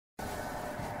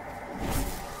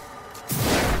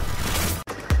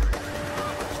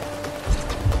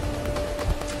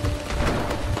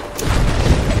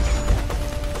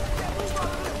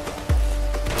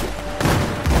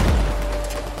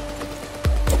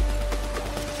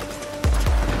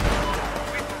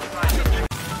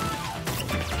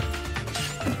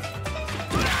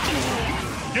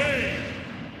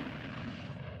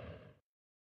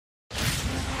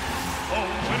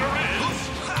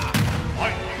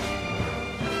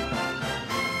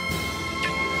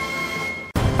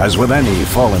As with any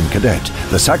fallen cadet,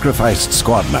 the sacrificed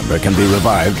squad member can be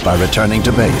revived by returning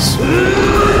to base.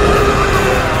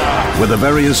 With the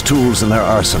various tools in their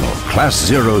arsenal, Class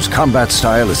Zero's combat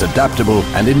style is adaptable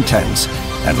and intense,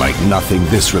 and like nothing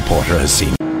this reporter has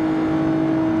seen.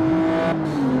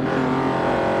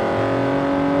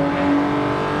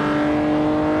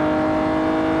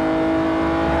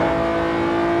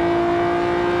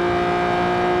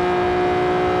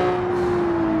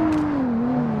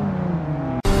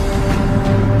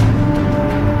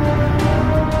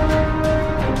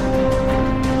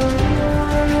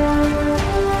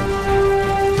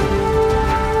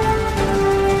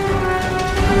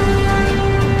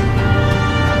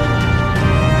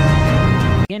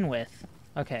 With.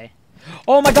 Okay.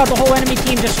 Oh my god, the whole enemy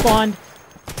team just spawned.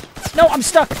 No, I'm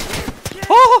stuck.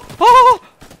 Oh! Oh!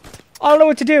 I don't know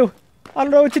what to do. I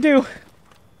don't know what to do.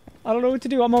 I don't know what to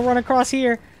do. I'm gonna run across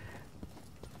here.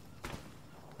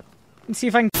 And see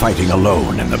if I can... Fighting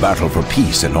alone in the battle for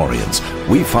peace in Orience,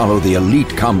 we follow the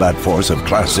elite combat force of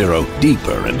Class Zero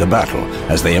deeper into battle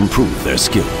as they improve their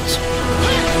skills.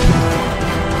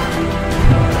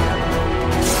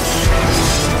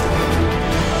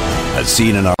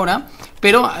 Ahora,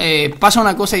 pero pasa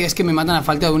una cosa y es que me matan a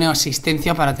falta de una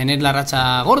asistencia para tener la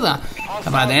racha gorda, o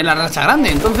sea, para tener la racha grande.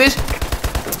 Entonces,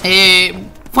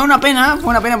 fue una pena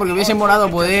porque hubiese molado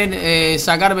poder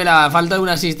sacarme la falta de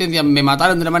una asistencia. Me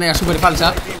mataron de una manera súper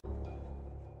falsa,